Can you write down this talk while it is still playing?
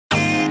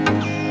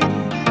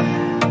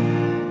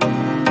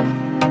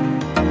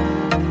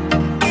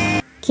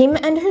Kim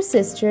and her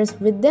sisters,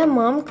 with their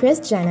mom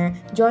Kris Jenner,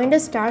 joined a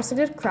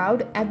star-studded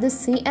crowd at the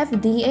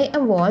CFDA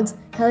Awards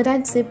held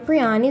at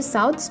Cipriani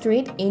South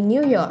Street in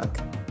New York.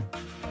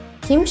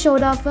 Kim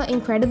showed off her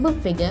incredible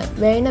figure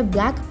wearing a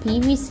black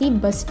PVC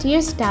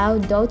bustier-style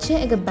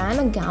Dolce &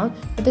 Gabbana gown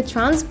with a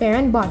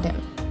transparent bottom,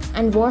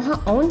 and wore her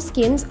own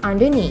skins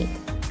underneath.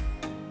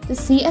 The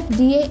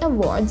CFDA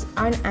Awards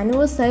are an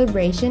annual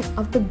celebration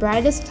of the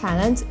brightest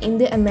talents in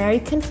the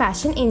American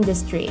fashion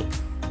industry.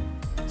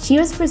 She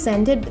was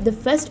presented the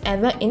first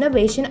ever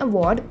Innovation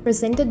Award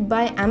presented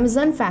by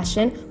Amazon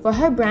Fashion for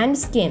her brand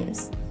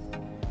Skims.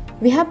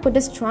 We have put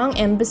a strong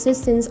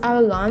emphasis since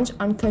our launch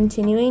on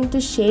continuing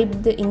to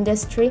shape the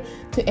industry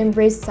to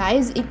embrace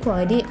size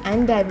equality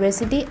and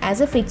diversity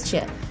as a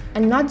fixture,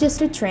 and not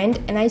just a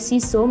trend, and I see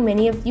so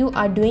many of you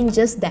are doing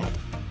just that,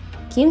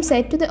 Kim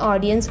said to the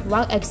audience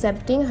while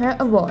accepting her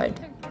award.